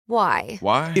Why?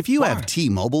 Why? If you have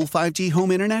T-Mobile 5G home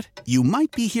internet, you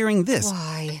might be hearing this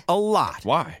Why? a lot.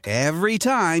 Why? Every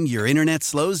time your internet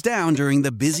slows down during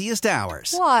the busiest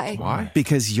hours. Why? Why?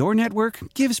 Because your network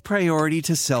gives priority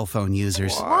to cell phone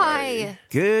users. Why?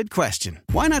 Good question.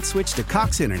 Why not switch to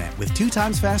Cox Internet with 2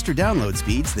 times faster download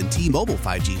speeds than T-Mobile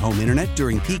 5G home internet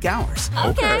during peak hours?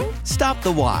 Okay. Stop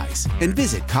the whys and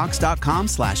visit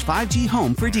cox.com/5G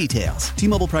home for details.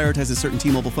 T-Mobile prioritizes certain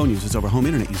T-Mobile phone users over home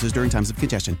internet users during times of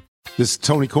congestion. This is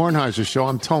Tony Kornheiser's show.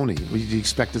 I'm Tony. You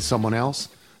expected someone else?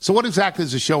 So what exactly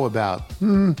is the show about?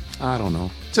 I don't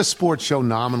know. It's a sports show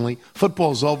nominally.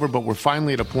 Football's over, but we're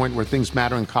finally at a point where things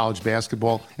matter in college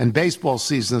basketball, and baseball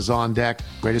season is on deck.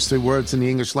 Greatest 3 words in the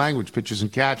English language, pitchers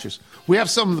and catchers. We have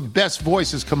some of the best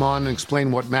voices come on and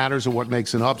explain what matters or what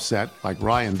makes an upset, like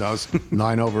Ryan does,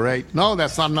 9/8. No,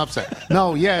 that's not an upset.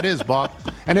 No, yeah, it is, Bob.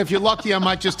 And if you're lucky, I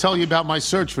might just tell you about my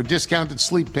search for discounted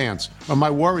sleep pants or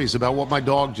my worries about what my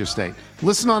dog just ate.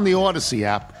 Listen on the Odyssey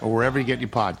app or wherever you get your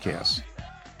podcasts.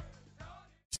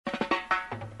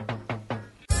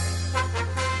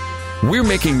 We're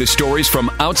making the stories from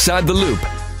outside the loop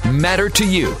matter to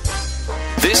you.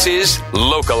 This is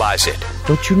Localize It.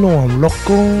 Don't you know I'm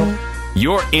local?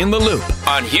 You're in the loop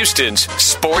on Houston's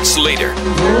sports leader.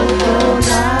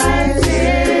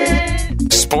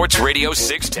 Sports Radio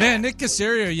 610. Man, Nick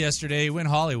Caserio yesterday went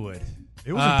Hollywood.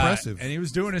 It was impressive. And he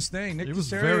was doing his thing. Nick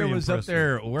was Caserio very was up impressive.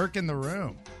 there working the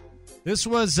room. This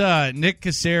was Nick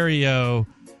Caserio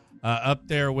up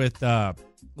there with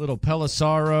little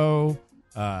Pelissaro,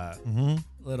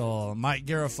 little Mike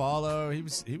Garofalo.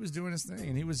 He was doing his thing,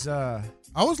 and he was. I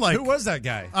was like, who was that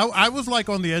guy? I was like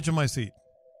on the edge of my seat.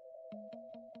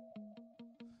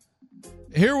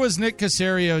 Here was Nick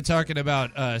Caserio talking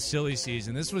about silly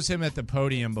season. This was him at the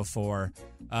podium before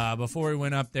he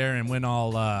went up there and went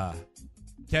all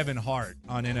Kevin Hart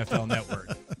on NFL Network.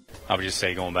 I would just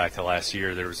say, going back to last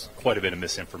year, there was quite a bit of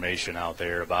misinformation out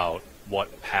there about what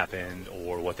happened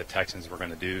or what the Texans were going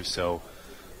to do. So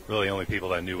really the only people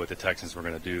that knew what the Texans were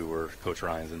going to do were Coach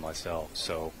Ryans and myself.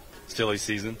 So silly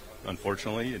season,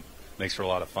 unfortunately. It makes for a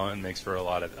lot of fun, makes for a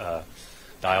lot of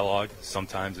dialogue.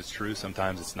 Sometimes it's true,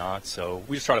 sometimes it's not. So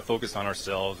we just try to focus on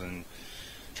ourselves and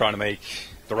trying to make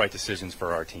the right decisions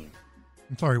for our team.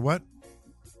 I'm sorry, what?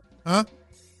 Huh?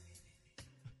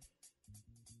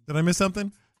 Did I miss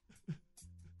something?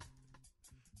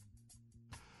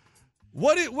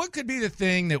 What could be the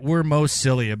thing that we're most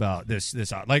silly about this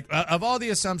like of all the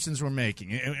assumptions we're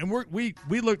making, and we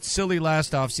looked silly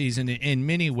last offseason in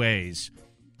many ways.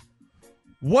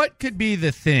 What could be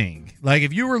the thing? Like,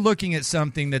 if you were looking at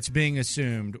something that's being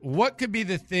assumed, what could be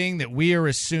the thing that we are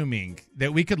assuming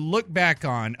that we could look back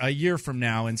on a year from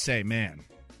now and say, man,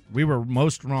 we were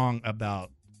most wrong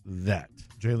about that?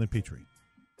 Jalen Petrie.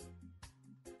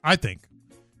 I think.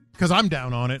 Because I'm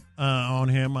down on it, on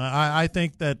him. I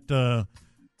think that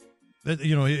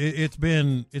it's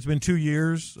been 2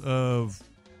 years of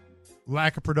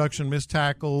lack of production, missed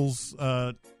tackles,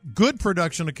 good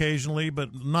production occasionally, but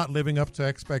not living up to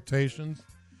expectations.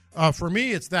 For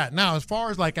me, it's that. Now, as far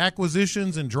as like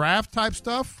acquisitions and draft type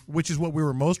stuff, which is what we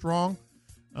were most wrong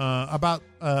about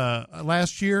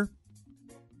last year,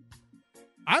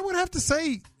 I would have to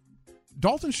say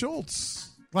Dalton Schultz.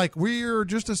 Like, we're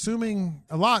just assuming,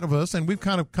 a lot of us, and we've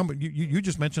kind of come, you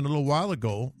just mentioned a little while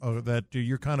ago that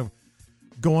you're kind of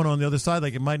going on the other side,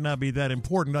 like it might not be that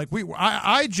important. Like,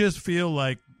 I just feel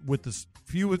like with the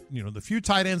few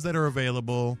tight ends that are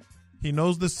available, he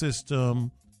knows the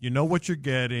system, you know what you're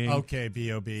getting. Okay,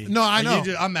 B.O.B. No, I know.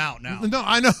 I'm out now. No,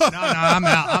 I know. No,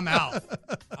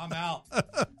 I'm out.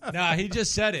 No, he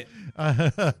just said it.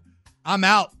 I'm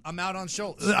out on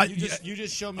Schultz. You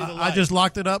just showed me the light. I just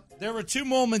locked it up. There were 2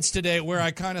 moments today where I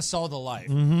kind of saw the light.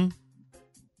 Mm-hmm.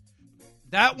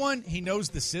 That one, he knows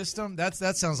the system. That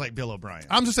sounds like Bill O'Brien.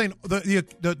 I'm just saying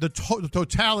the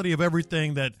totality of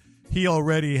everything that he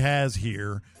already has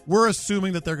here, we're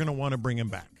assuming that they're going to want to bring him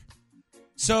back.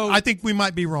 So I think we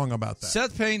might be wrong about that.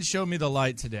 Seth Payne showed me the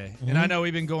light today. Mm-hmm. And I know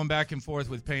we've been going back and forth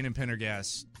with Payne and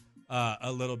Pendergast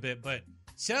a little bit, but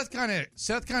Seth kind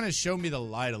of showed me the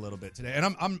light a little bit today,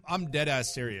 and I'm dead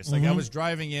ass serious. Like, I was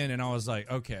driving in, and I was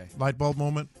like, okay, light bulb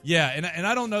moment. Yeah, and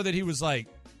I don't know that he was like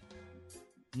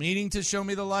meaning to show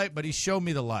me the light, but he showed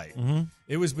me the light. Mm-hmm.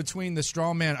 It was between the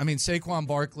Saquon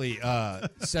Barkley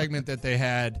segment that they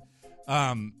had,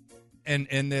 and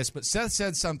this. But Seth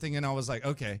said something, and I was like,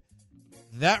 okay,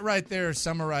 that right there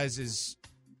summarizes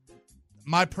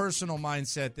my personal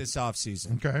mindset this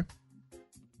offseason. Okay.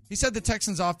 He said the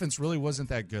Texans' offense really wasn't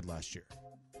that good last year.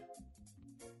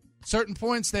 Certain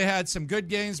points, they had some good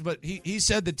games, but he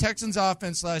said the Texans'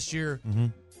 offense last year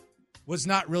was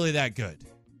not really that good.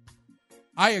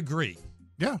 I agree.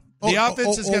 Yeah. The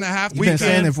offense is going to have to We've been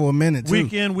saying it for a minute, too.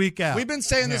 Week in, week out. We've been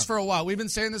saying this for a while.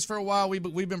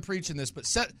 We've been preaching this, but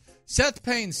Seth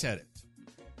Payne said it.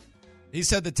 He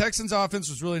said the Texans' offense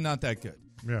was really not that good.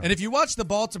 Yeah. And if you watch the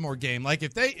Baltimore game, like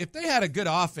if they had a good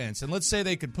offense, and let's say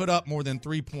they could put up more than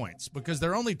 3 points, because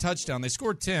their only touchdown, they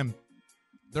scored 10.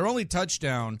 Their only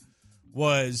touchdown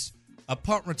was a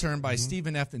punt return by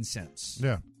Stephen Effin Sims.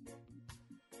 Yeah.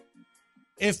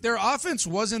 If their offense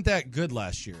wasn't that good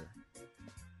last year,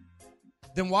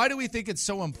 then why do we think it's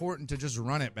so important to just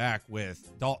run it back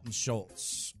with Dalton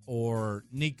Schultz or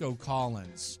Nico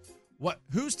Collins?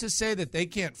 Who's to say that they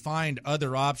can't find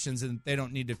other options and they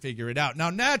don't need to figure it out?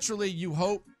 Now, naturally, you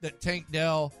hope that Tank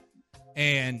Dell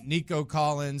and Nico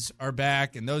Collins are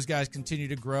back and those guys continue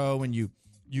to grow and you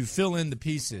fill in the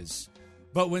pieces.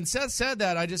 But when Seth said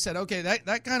that, I just said, okay,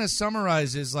 that kind of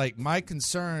summarizes like my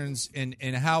concerns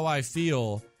and how I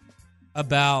feel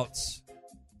about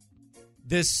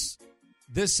this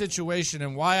situation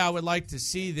and why I would like to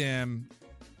see them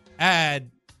add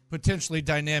potentially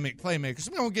dynamic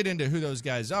playmakers. We won't get into who those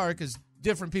guys are because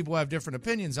different people have different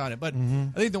opinions on it. But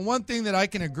I think the one thing that I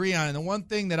can agree on and the one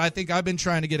thing that I think I've been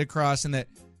trying to get across and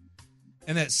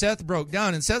that Seth broke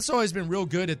down, and Seth's always been real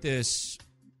good at this,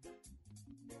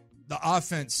 the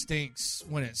offense stinks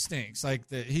when it stinks. Like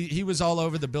he was all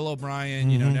over the Bill O'Brien,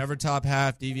 never top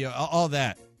half, DVO, all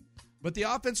that. But the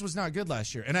offense was not good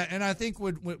last year. And I think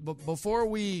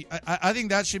I think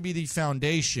that should be the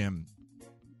foundation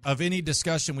of any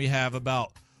discussion we have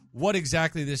about what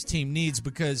exactly this team needs,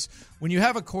 because when you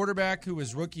have a quarterback who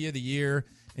was rookie of the year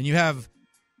and you have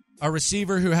a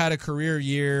receiver who had a career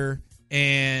year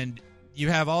and you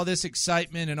have all this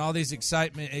excitement and all these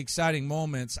exciting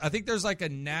moments, I think there's like a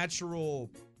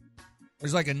natural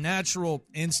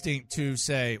instinct to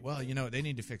say, well, they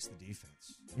need to fix the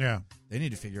defense. Yeah. They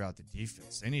need to figure out the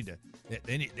defense. They need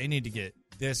to get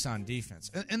this on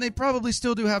defense. And they probably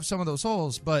still do have some of those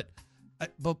holes, but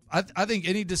I think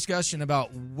any discussion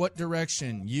about what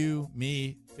direction you,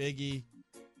 me, Figgy,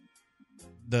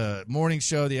 the morning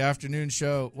show, the afternoon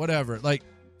show, whatever, like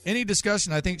any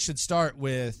discussion I think should start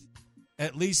with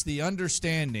at least the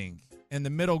understanding and the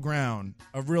middle ground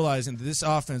of realizing that this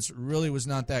offense really was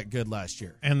not that good last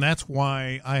year. And that's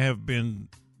why I have been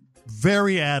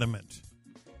very adamant.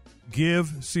 Give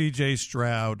C.J.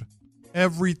 Stroud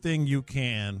everything you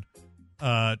can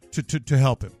to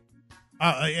help him.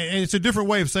 It's a different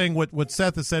way of saying what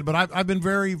Seth has said, but I've been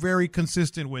very, very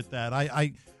consistent with that.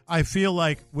 I feel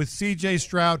like with C.J.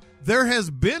 Stroud, there has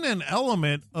been an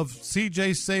element of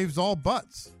C.J. saves all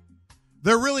butts.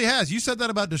 There really has. You said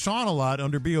that about Deshaun a lot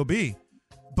under B.O.B.,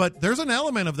 but there's an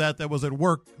element of that was at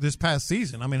work this past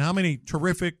season. I mean, how many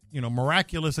terrific,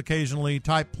 miraculous occasionally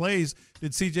type plays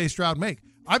did C.J. Stroud make?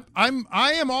 I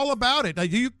am all about it.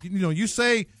 You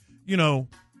say,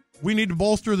 we need to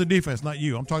bolster the defense. Not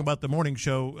you. I'm talking about the morning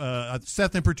show,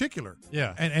 Seth in particular.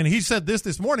 Yeah. And he said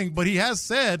this morning, but he has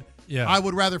said, I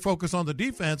would rather focus on the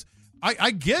defense.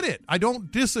 I get it. I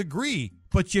don't disagree,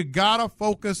 but you got to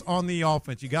focus on the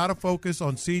offense. You got to focus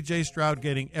on C.J. Stroud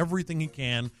getting everything he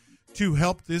can to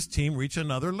help this team reach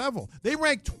another level. They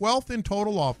rank 12th in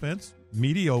total offense,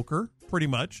 mediocre, pretty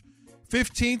much,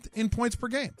 15th in points per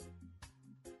game.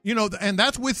 And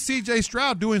that's with C.J.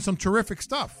 Stroud doing some terrific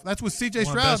stuff. That's with C.J.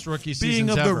 Stroud being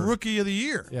the rookie of the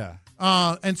year. Yeah.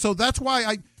 And so that's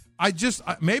why I just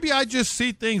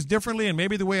see things differently, and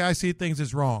maybe the way I see things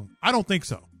is wrong. I don't think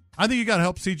so. I think you got to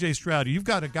help C.J. Stroud. You've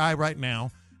got a guy right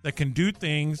now that can do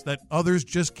things that others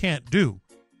just can't do.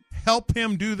 Help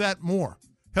him do that more.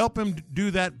 Help him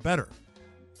do that better.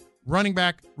 Running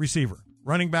back, receiver.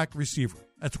 Running back, receiver.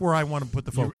 That's where I want to put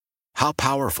the focus. How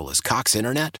powerful is Cox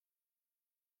Internet?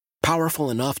 Powerful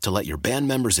enough to let your band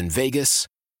members in Vegas,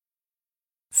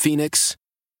 Phoenix,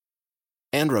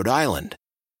 and Rhode Island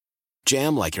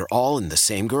jam like you're all in the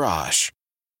same garage.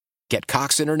 Get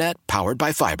Cox Internet powered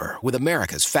by fiber with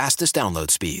America's fastest download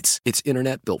speeds. It's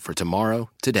internet built for tomorrow,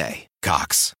 today.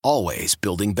 Cox, always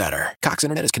building better. Cox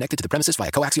Internet is connected to the premises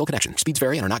via coaxial connection. Speeds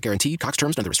vary and are not guaranteed. Cox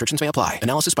terms and other restrictions may apply.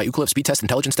 Analysis by Ookla Speed Test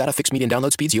Intelligence Data. Fixed median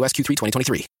download speeds. US Q3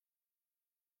 2023.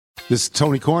 This is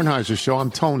Tony Kornheiser's show.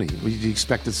 I'm Tony. You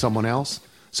expected someone else?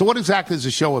 So what exactly is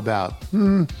the show about?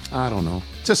 I don't know.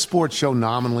 It's a sports show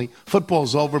nominally.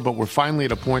 Football's over, but we're finally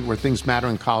at a point where things matter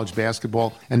in college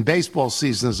basketball, and baseball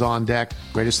season is on deck.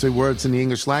 Greatest 3 words in the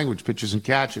English language, pitchers and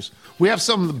catchers. We have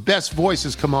some of the best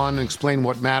voices come on and explain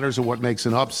what matters or what makes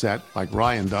an upset, like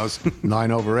Ryan does,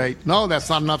 9/8. No, that's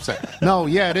not an upset. No,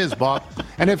 yeah, it is, Bob.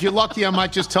 And if you're lucky, I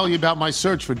might just tell you about my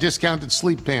search for discounted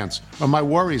sleep pants or my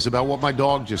worries about what my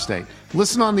dog just ate.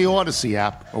 Listen on the Odyssey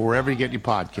app or wherever you get your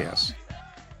podcasts.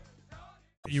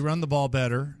 You run the ball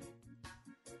better,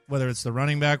 whether it's the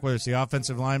running back, whether it's the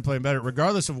offensive line playing better,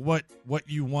 regardless of what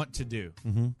you want to do.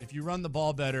 Mm-hmm. If you run the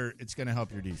ball better, it's going to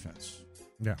help your defense.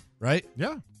 Yeah. Right?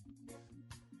 Yeah.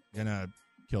 Going to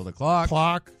kill the clock.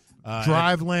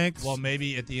 Drive length. Well,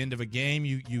 maybe at the end of a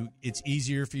game, it's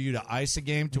easier for you to ice a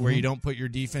game to where you don't put your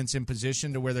defense in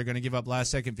position to where they're going to give up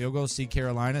last-second field goals. See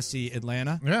Carolina, see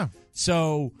Atlanta. Yeah.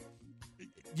 So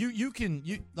you can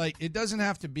it doesn't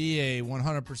have to be a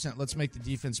 100%. Let's make the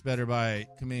defense better by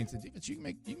committing to the defense. You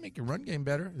can make your run game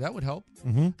better. That would help.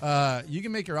 Mm-hmm. You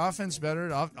can make your offense better.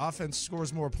 Offense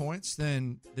scores more points,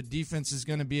 then the defense is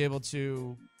going to be able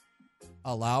to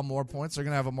allow more points. They're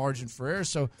going to have a margin for error.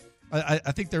 So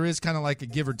I think there is kind of like a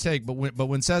give or take. But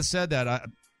when Seth said that,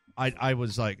 I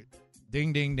was like,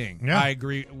 ding, ding, ding. Yeah. I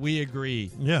agree. We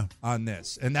agree on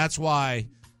this. And that's why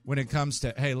when it comes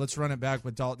to, hey, let's run it back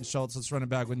with Dalton Schultz, let's run it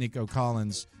back with Nico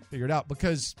Collins, figure it out.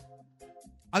 Because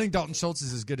I think Dalton Schultz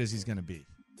is as good as he's going to be.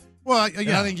 Well,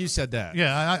 yeah. I think you said that.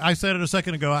 Yeah, I said it a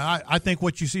second ago. I think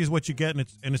what you see is what you get, and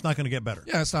it's not going to get better.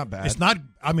 Yeah, it's not bad. It's not.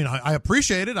 I mean, I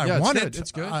appreciate it. I want it.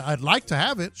 It's good. I'd like to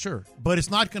have it. Sure. But it's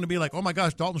not going to be like, oh my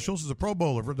gosh, Dalton Schultz is a Pro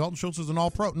Bowler. Dalton Schultz is an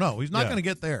All-Pro. No, he's not going to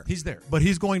get there. He's there. But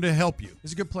he's going to help you.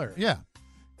 He's a good player. Yeah.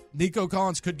 Nico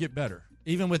Collins could get better.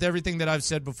 Even with everything that I've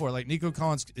said before, like Nico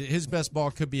Collins, his best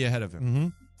ball could be ahead of him. Mm-hmm.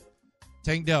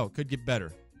 Tank Dell could get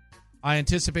better. I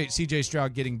anticipate C.J.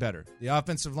 Stroud getting better. The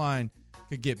offensive line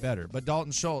could get better. But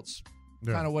Dalton Schultz,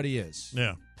 kind of what he is.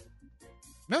 Yeah.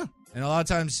 Yeah. And a lot of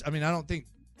times, I mean, I don't think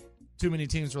too many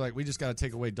teams were like, we just got to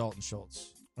take away Dalton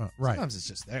Schultz. Right. Sometimes it's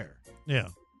just there. Yeah.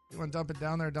 You want to dump it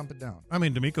down there, dump it down. I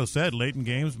mean, D'Amico said late in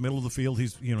games, middle of the field,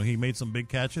 he made some big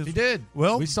catches. He did.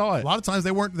 Well, we saw it. A lot of times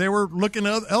they were looking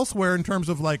elsewhere in terms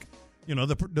of like,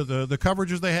 the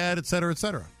coverages they had, et cetera, et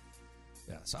cetera.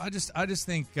 Yeah, so I just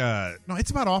think no,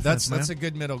 it's about offense. That's a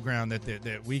good middle ground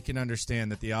that we can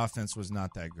understand that the offense was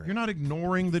not that great. You're not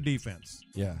ignoring the defense.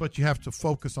 Yeah. But you have to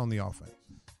focus on the offense.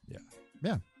 Yeah.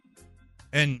 Yeah.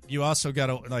 And you also got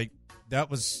to that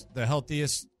was the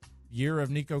healthiest year of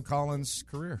Nico Collins'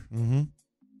 career. Mm-hmm.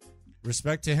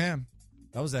 Respect to him.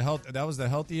 That was the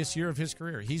healthiest year of his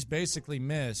career. He's basically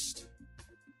missed.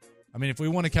 I mean, if we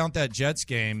want to count that Jets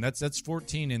game, that's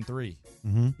 14-3.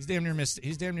 Mm-hmm. He's damn near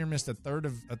missed a third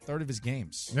of his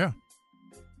games. Yeah.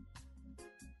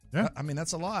 Yeah. I mean,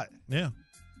 that's a lot. Yeah.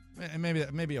 And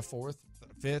maybe a fourth,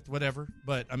 fifth, whatever.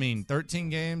 But I mean, 13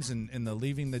 games in the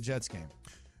leaving the Jets game.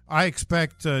 I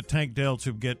expect Tank Dell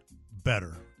to get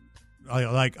better.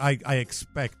 I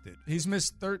expect it. He's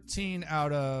missed 13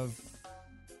 out of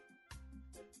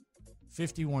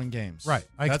 51 games. Right.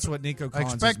 That's what Nico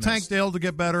Collins I expect Tank Dell to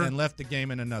get better. And left the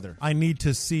game in another. I need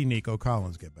to see Nico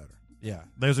Collins get better. Yeah.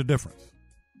 There's a difference.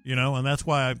 And that's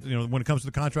why, when it comes to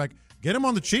the contract, get him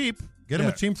on the cheap. Get him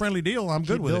a team-friendly deal. I'm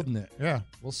good with building it. Yeah.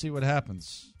 We'll see what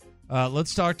happens.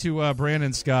 Let's talk to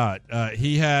Brandon Scott.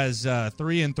 He has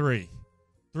 3-3.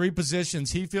 3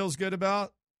 positions he feels good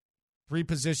about. 3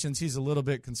 positions he's a little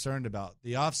bit concerned about.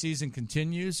 The offseason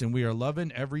continues, and we are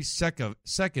loving every second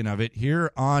of it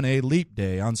here on a Leap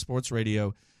Day on Sports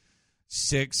Radio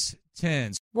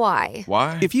 610. Why?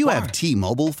 If you have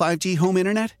T-Mobile 5G home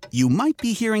internet, you might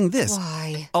be hearing this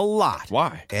a lot.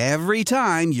 Why? Every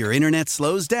time your internet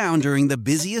slows down during the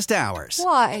busiest hours.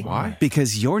 Why?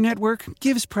 Because your network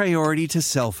gives priority to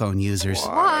cell phone users.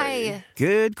 Why?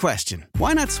 Good question.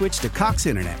 Why not switch to Cox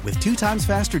Internet with 2 times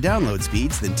faster download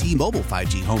speeds than T-Mobile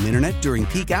 5G home internet during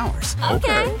peak hours?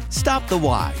 Okay. Stop the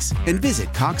whys and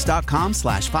visit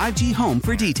cox.com/5G home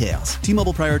for details.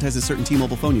 T-Mobile prioritizes certain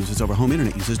T-Mobile phone users over home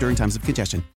internet users during times of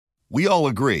congestion. We all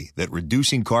agree that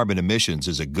reducing carbon emissions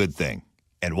is a good thing.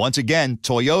 And once again,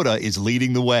 Toyota is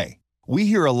leading the way. We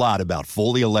hear a lot about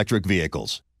fully electric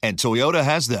vehicles, and Toyota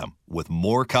has them, with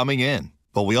more coming in.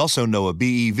 But we also know a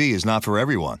BEV is not for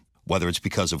everyone, whether it's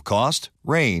because of cost,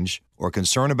 range, or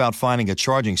concern about finding a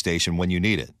charging station when you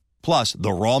need it. Plus,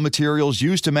 the raw materials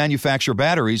used to manufacture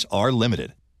batteries are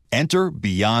limited. Enter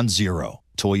Beyond Zero,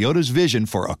 Toyota's vision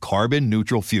for a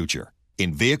carbon-neutral future.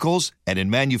 In vehicles and in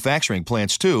manufacturing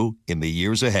plants, too, in the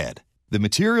years ahead. The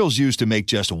materials used to make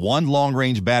just one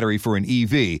long-range battery for an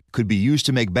EV could be used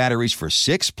to make batteries for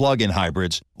 6 plug-in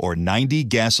hybrids or 90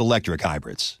 gas-electric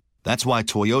hybrids. That's why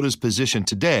Toyota's position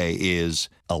today is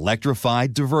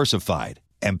electrified, diversified,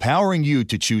 empowering you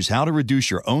to choose how to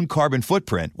reduce your own carbon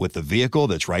footprint with the vehicle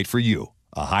that's right for you,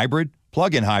 a hybrid,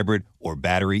 plug-in hybrid, or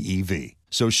battery EV.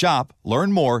 So shop,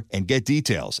 learn more, and get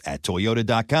details at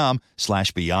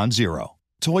toyota.com/beyond zero.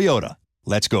 Toyota,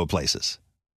 let's go places.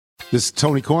 This is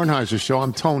Tony Kornheiser's show.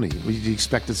 I'm Tony. You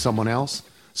expected someone else?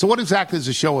 So what exactly is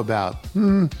the show about?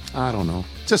 I don't know.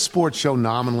 It's a sports show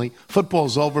nominally.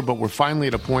 Football's over, but we're finally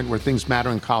at a point where things matter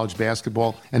in college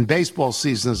basketball, and baseball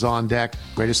season is on deck.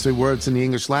 Greatest three words in the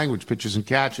English language, pitchers and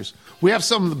catchers. We have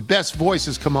some of the best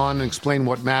voices come on and explain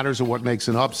what matters or what makes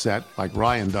an upset, like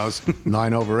Ryan does,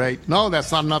 9/8. No,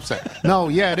 that's not an upset. No,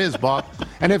 yeah, it is, Bob.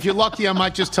 And if you're lucky, I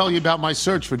might just tell you about my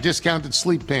search for discounted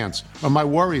sleep pants or my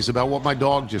worries about what my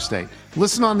dog just ate.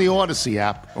 Listen on the Odyssey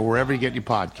app or wherever you get your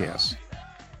podcasts.